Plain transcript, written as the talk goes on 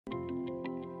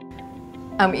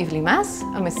I'm Evelyne Maes.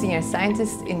 I'm a senior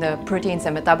scientist in the Proteins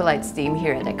and Metabolites team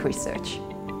here at AgResearch.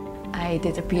 I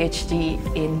did a PhD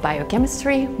in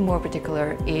biochemistry, more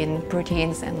particular in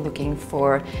proteins and looking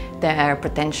for their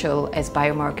potential as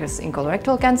biomarkers in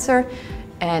colorectal cancer.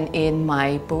 And in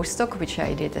my postdoc, which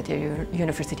I did at the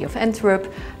University of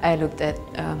Antwerp, I looked at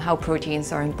how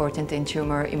proteins are important in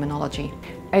tumor immunology.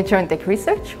 I joined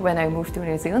AgResearch when I moved to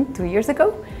New Zealand 2 years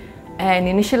ago. And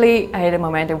initially I had in my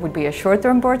mind it would be a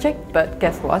short-term project, but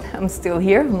guess what? I'm still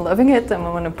here, I'm loving it, I'm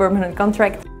on a permanent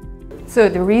contract. So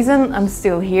the reason I'm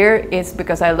still here is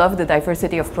because I love the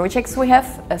diversity of projects we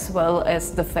have, as well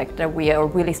as the fact that we are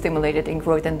really stimulated in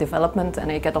growth and development,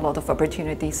 and I get a lot of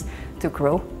opportunities to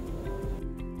grow.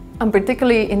 I'm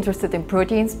particularly interested in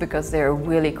proteins because they're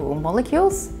really cool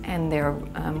molecules and they're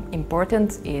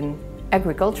important in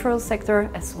agricultural sector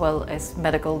as well as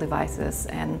medical devices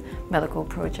and medical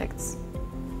projects.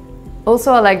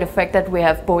 Also, I like the fact that we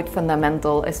have both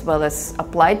fundamental as well as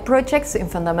applied projects. In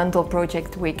fundamental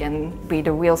project we can be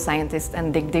the real scientist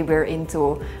and dig deeper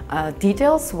into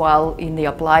details, while in the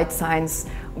applied science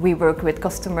we work with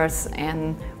customers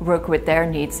and work with their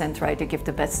needs and try to give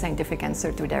the best scientific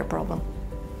answer to their problem.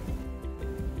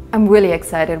 I'm really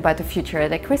excited about the future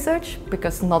at AgResearch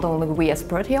because not only we as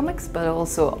proteomics, but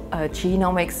also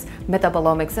genomics,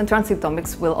 metabolomics and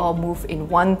transcriptomics will all move in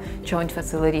one joint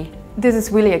facility. This is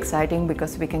really exciting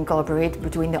because we can collaborate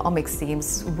between the omics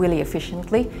teams really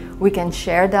efficiently. We can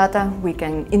share data, we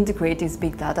can integrate these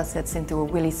big data sets into a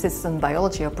really system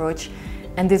biology approach,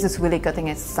 and this is really cutting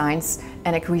edge science,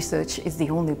 and AgResearch is the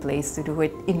only place to do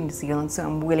it in New Zealand, so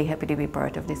I'm really happy to be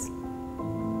part of this.